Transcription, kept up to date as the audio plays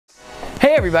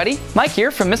Hey everybody, Mike here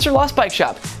from Mr. Lost Bike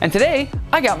Shop, and today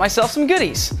I got myself some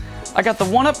goodies. I got the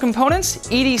OneUp Components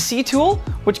EDC tool,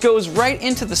 which goes right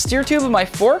into the steer tube of my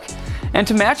fork, and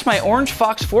to match my orange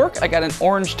Fox fork, I got an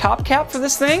orange top cap for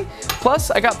this thing. Plus,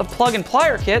 I got the plug and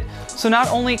plier kit, so not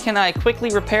only can I quickly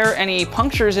repair any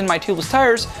punctures in my tubeless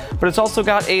tires, but it's also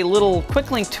got a little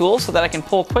quick link tool so that I can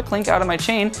pull quick link out of my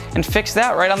chain and fix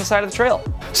that right on the side of the trail.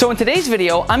 So in today's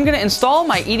video, I'm gonna install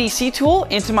my EDC tool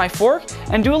into my fork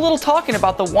and do a little talking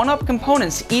about the OneUp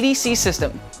Components EDC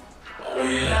system.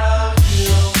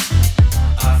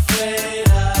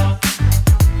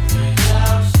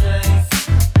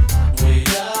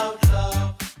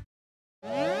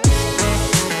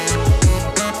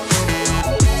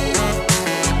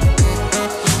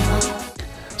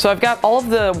 So I've got all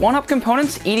of the OneUp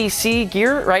Components EDC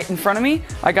gear right in front of me.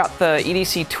 I got the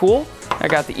EDC tool, I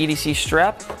got the EDC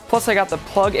strap, plus I got the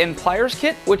plug and pliers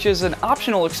kit, which is an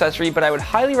optional accessory, but I would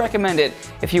highly recommend it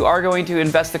if you are going to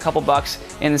invest a couple bucks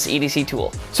in this EDC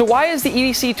tool. So why is the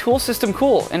EDC tool system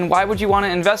cool, and why would you want to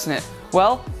invest in it?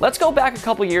 Well, let's go back a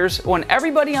couple years when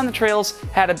everybody on the trails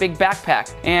had a big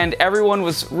backpack and everyone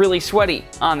was really sweaty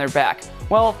on their back.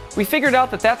 Well, we figured out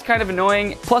that that's kind of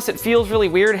annoying, plus it feels really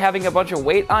weird having a bunch of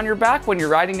weight on your back when you're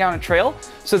riding down a trail,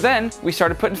 so then we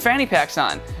started putting fanny packs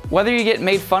on. Whether you get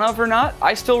made fun of or not,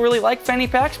 I still really like fanny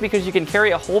packs because you can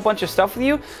carry a whole bunch of stuff with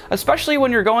you, especially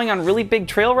when you're going on really big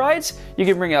trail rides. You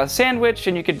can bring a sandwich,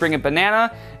 and you could bring a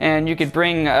banana, and you could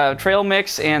bring a trail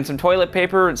mix and some toilet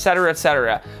paper, etc.,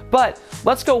 etc. But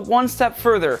let's go one step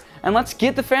further, and let's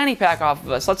get the fanny pack off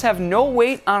of us. Let's have no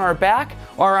weight on our back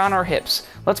or on our hips.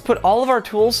 Let's put all of our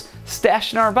tools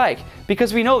stashed in our bike,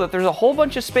 because we know that there's a whole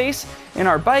bunch of space in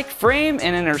our bike frame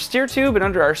and in our steer tube and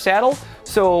under our saddle.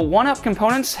 So OneUp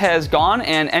Components has gone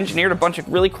and engineered a bunch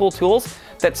of really cool tools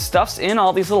that stuffs in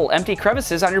all these little empty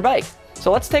crevices on your bike.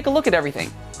 So let's take a look at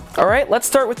everything. All right, let's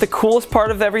start with the coolest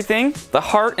part of everything, the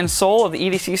heart and soul of the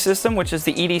EDC system, which is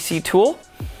the EDC tool.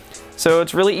 So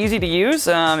it's really easy to use.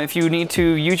 If you need to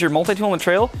use your multi-tool on the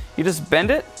trail, you just bend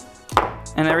it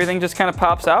and everything just kind of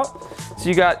pops out. So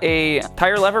you got a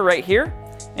tire lever right here,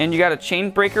 and you got a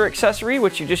chain breaker accessory,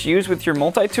 which you just use with your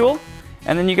multi-tool.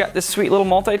 And then you got this sweet little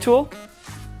multi-tool.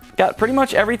 Got pretty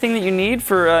much everything that you need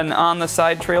for an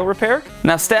on-the-side trail repair.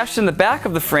 Now stashed in the back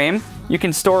of the frame, you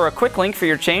can store a quick link for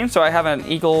your chain. So I have an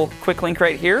Eagle quick link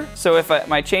right here. So if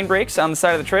my chain breaks on the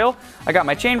side of the trail, I got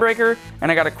my chain breaker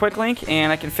and I got a quick link,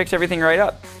 and I can fix everything right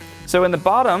up. So in the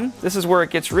bottom, this is where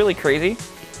it gets really crazy.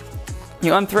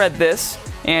 You unthread this,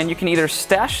 and you can either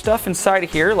stash stuff inside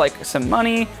of here, like some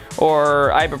money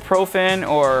or ibuprofen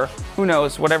or who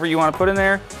knows, whatever you want to put in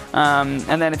there.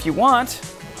 And then if you want,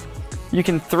 you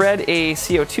can thread a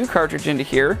CO2 cartridge into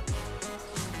here.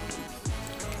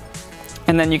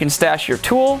 And then you can stash your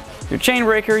tool, your chain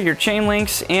breaker, your chain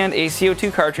links, and a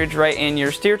CO2 cartridge right in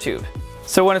your steer tube.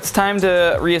 So when it's time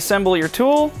to reassemble your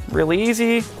tool, really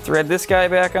easy, thread this guy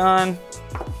back on.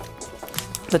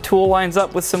 The tool lines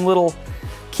up with some little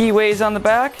keyways on the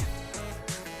back.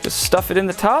 Just stuff it in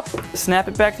the top, snap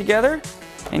it back together,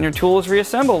 and your tool is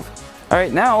reassembled. All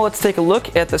right, now let's take a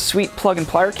look at the sweet plug and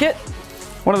plier kit.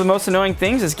 One of the most annoying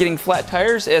things is getting flat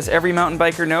tires, as every mountain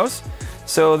biker knows.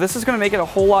 So this is going to make it a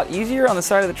whole lot easier on the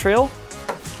side of the trail.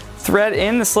 Thread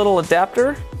in this little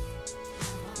adapter.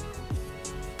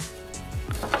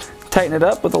 Tighten it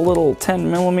up with a little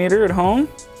 10mm at home.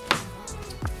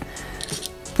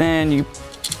 Then you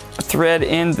thread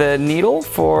in the needle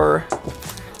for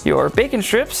your bacon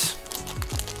strips.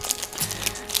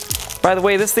 By the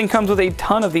way, this thing comes with a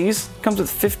ton of these. It comes with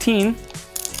 15.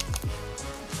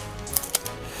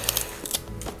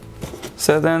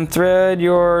 So then thread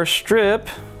your strip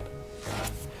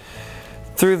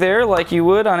through there like you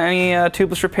would on any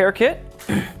tubeless repair kit.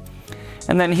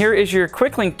 And then here is your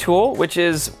quick link tool, which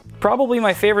is probably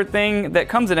my favorite thing that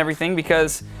comes in everything,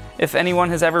 because if anyone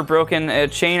has ever broken a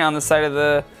chain on the side of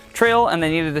the trail and they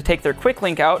needed to take their quick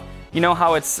link out, you know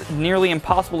how it's nearly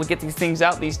impossible to get these things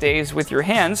out these days with your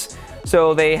hands.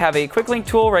 So they have a quick link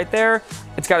tool right there.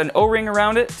 It's got an O-ring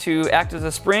around it to act as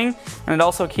a spring, and it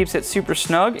also keeps it super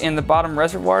snug in the bottom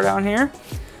reservoir down here.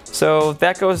 So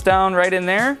that goes down right in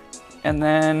there, and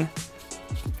then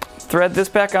thread this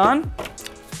back on.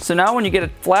 So now when you get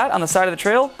it flat on the side of the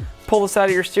trail, pull the side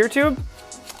of your steer tube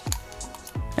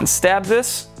and stab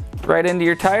this right into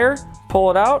your tire,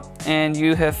 pull it out, and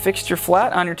you have fixed your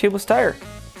flat on your tubeless tire.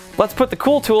 Let's put the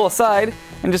cool tool aside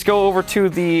and just go over to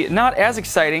the not as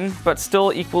exciting but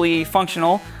still equally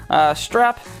functional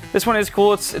strap. This one is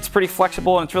cool. It's pretty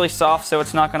flexible and it's really soft, so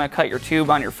it's not going to cut your tube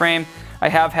on your frame. I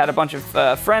have had a bunch of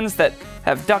friends that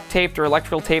have duct taped or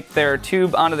electrical taped their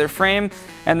tube onto their frame,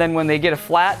 and then when they get a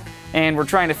flat, and we're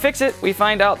trying to fix it, we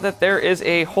find out that there is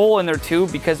a hole in their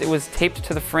tube because it was taped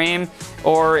to the frame,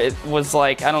 or it was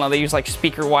like, I don't know, they use like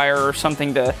speaker wire or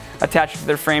something to attach it to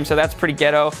their frame, so that's pretty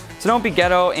ghetto. So don't be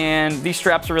ghetto, and these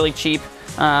straps are really cheap,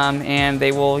 and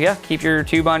they will, yeah, keep your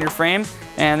tube on your frame,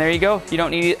 and there you go. You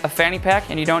don't need a fanny pack,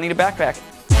 and you don't need a backpack.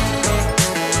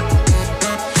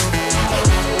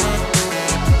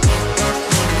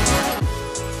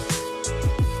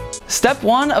 Step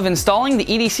 1 of installing the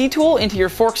EDC tool into your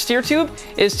fork steer tube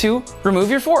is to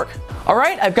remove your fork. All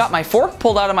right, I've got my fork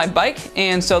pulled out of my bike,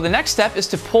 and so the next step is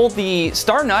to pull the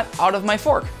star nut out of my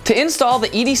fork. To install the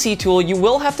EDC tool, you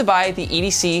will have to buy the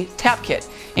EDC Tap Kit.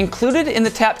 Included in the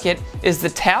Tap Kit is the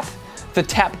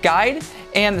tap guide,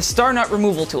 and the star nut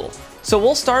removal tool. So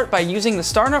we'll start by using the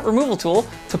star nut removal tool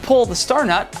to pull the star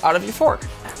nut out of your fork.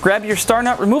 Grab your star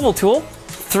nut removal tool,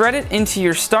 thread it into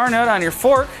your star nut on your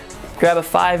fork, grab a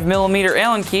 5mm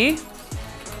Allen key,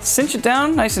 cinch it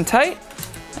down nice and tight,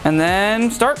 and then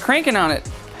start cranking on it.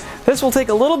 This will take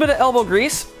a little bit of elbow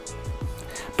grease,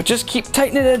 but just keep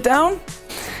tightening it down,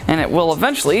 and it will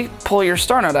eventually pull your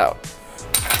star nut out.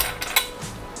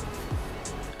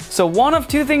 So one of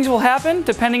two things will happen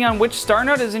depending on which star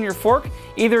nut is in your fork.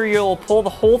 Either you'll pull the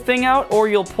whole thing out, or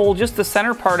you'll pull just the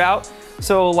center part out.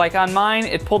 So like on mine,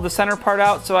 it pulled the center part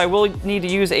out, so I will need to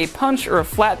use a punch or a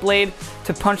flat blade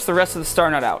to punch the rest of the star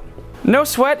nut out. No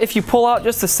sweat if you pull out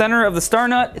just the center of the star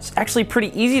nut. It's actually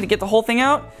pretty easy to get the whole thing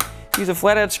out. Use a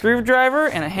flathead screwdriver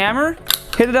and a hammer,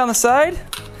 hit it on the side,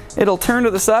 it'll turn to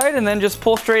the side, and then just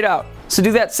pull straight out. So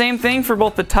do that same thing for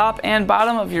both the top and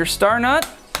bottom of your star nut.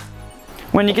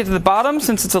 When you get to the bottom,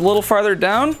 since it's a little farther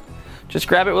down, just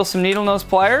grab it with some needle nose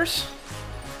pliers.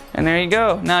 And there you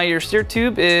go. Now your steer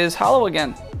tube is hollow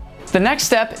again. The next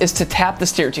step is to tap the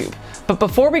steer tube. But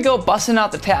before we go busting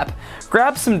out the tap,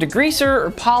 grab some degreaser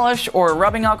or polish or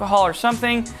rubbing alcohol or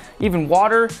something, even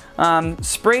water,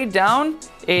 spray down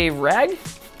a rag,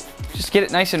 just get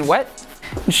it nice and wet,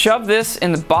 and shove this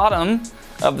in the bottom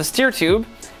of the steer tube,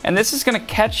 and this is gonna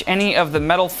catch any of the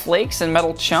metal flakes and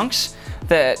metal chunks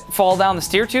that fall down the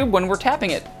steer tube when we're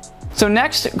tapping it. So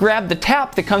next, grab the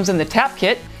tap that comes in the tap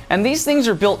kit, and these things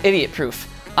are built idiot-proof.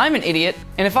 I'm an idiot,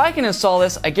 and if I can install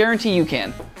this, I guarantee you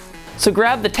can. So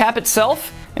grab the tap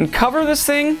itself and cover this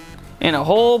thing in a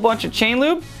whole bunch of chain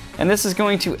lube, and this is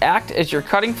going to act as your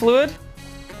cutting fluid.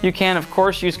 You can, of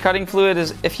course, use cutting fluid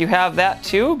as if you have that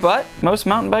too, but most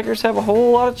mountain bikers have a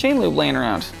whole lot of chain lube laying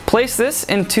around. Place this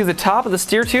into the top of the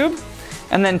steer tube,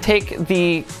 and then take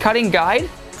the cutting guide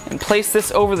and place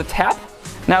this over the tap.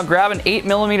 Now grab an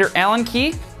 8mm Allen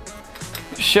key,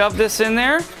 shove this in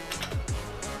there,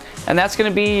 and that's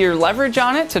gonna be your leverage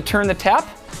on it to turn the tap.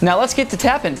 Now let's get to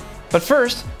tapping. But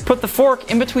first, put the fork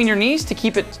in between your knees to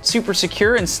keep it super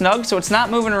secure and snug so it's not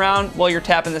moving around while you're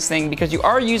tapping this thing, because you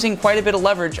are using quite a bit of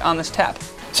leverage on this tap.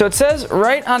 So it says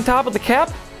right on top of the cap,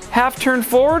 half turn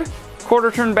forward,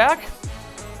 quarter turn back.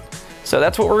 So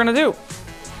that's what we're gonna do.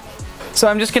 So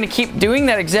I'm just gonna keep doing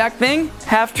that exact thing,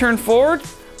 half turn forward,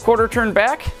 quarter turn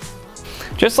back,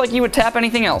 just like you would tap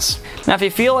anything else. Now if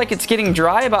you feel like it's getting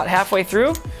dry about halfway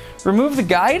through, remove the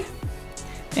guide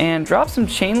and drop some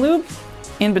chain lube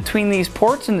in between these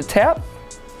ports in the tap,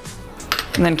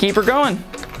 and then keep her going.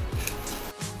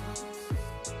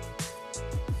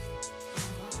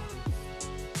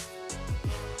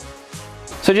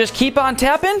 So just keep on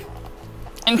tapping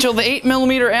until the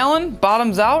 8mm Allen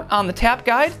bottoms out on the tap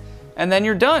guide, and then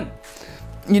you're done.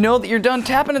 You know that you're done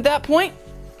tapping at that point,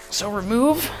 so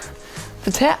remove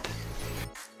the tap.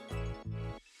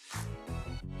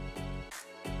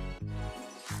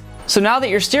 So now that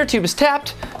your steer tube is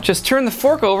tapped, just turn the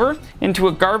fork over into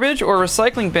a garbage or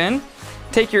recycling bin,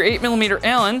 take your 8mm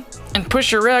Allen and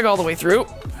push your rag all the way through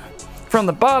from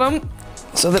the bottom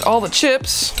so that all the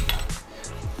chips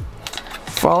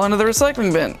fall into the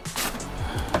recycling bin.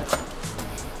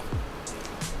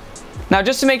 Now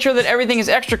just to make sure that everything is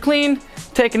extra clean,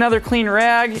 take another clean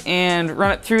rag and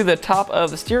run it through the top of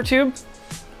the steer tube.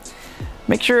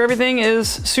 Make sure everything is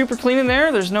super clean in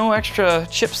there, there's no extra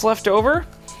chips left over.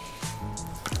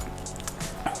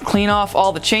 Clean off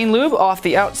all the chain lube off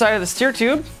the outside of the steer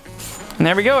tube. And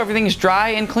there we go, everything's dry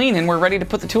and clean and we're ready to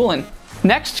put the tool in.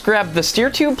 Next, grab the steer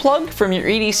tube plug from your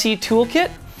EDC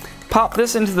toolkit. Pop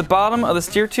this into the bottom of the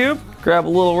steer tube. Grab a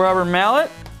little rubber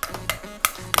mallet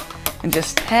and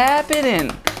just tap it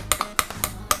in.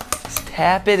 Just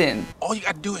tap it in. All you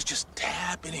gotta do is just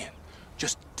tap it in.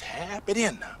 Just tap it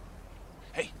in now.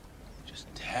 Hey, just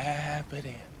tap it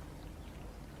in.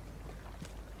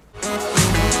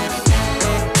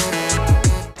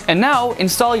 And now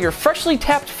install your freshly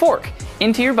tapped fork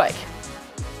into your bike.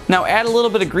 Now add a little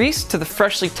bit of grease to the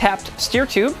freshly tapped steer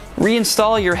tube,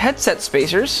 reinstall your headset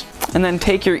spacers, and then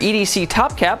take your EDC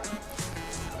top cap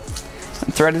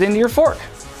and thread it into your fork.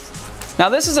 Now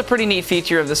this is a pretty neat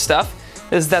feature of this stuff,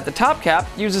 is that the top cap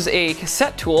uses a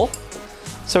cassette tool.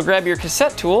 So grab your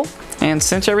cassette tool and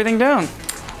cinch everything down.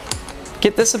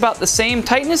 Get this about the same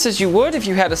tightness as you would if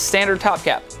you had a standard top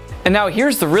cap. And now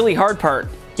here's the really hard part.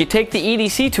 You take the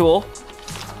EDC tool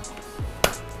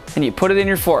and you put it in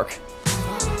your fork.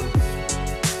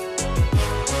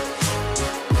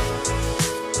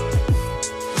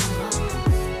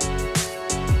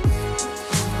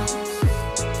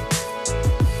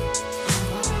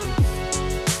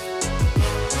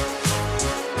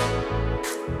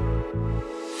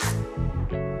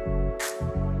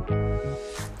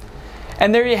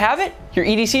 And there you have it. Your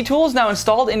EDC tool is now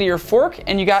installed into your fork,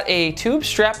 and you got a tube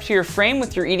strapped to your frame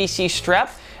with your EDC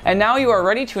strap, and now you are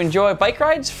ready to enjoy bike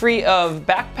rides free of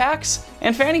backpacks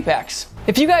and fanny packs.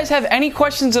 If you guys have any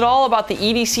questions at all about the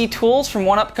EDC tools from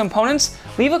OneUp Components,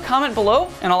 leave a comment below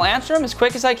and I'll answer them as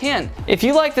quick as I can. If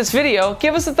you like this video,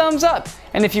 give us a thumbs up.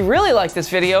 And if you really like this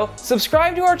video,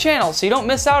 subscribe to our channel so you don't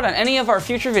miss out on any of our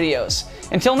future videos.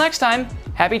 Until next time,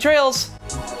 happy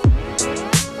trails!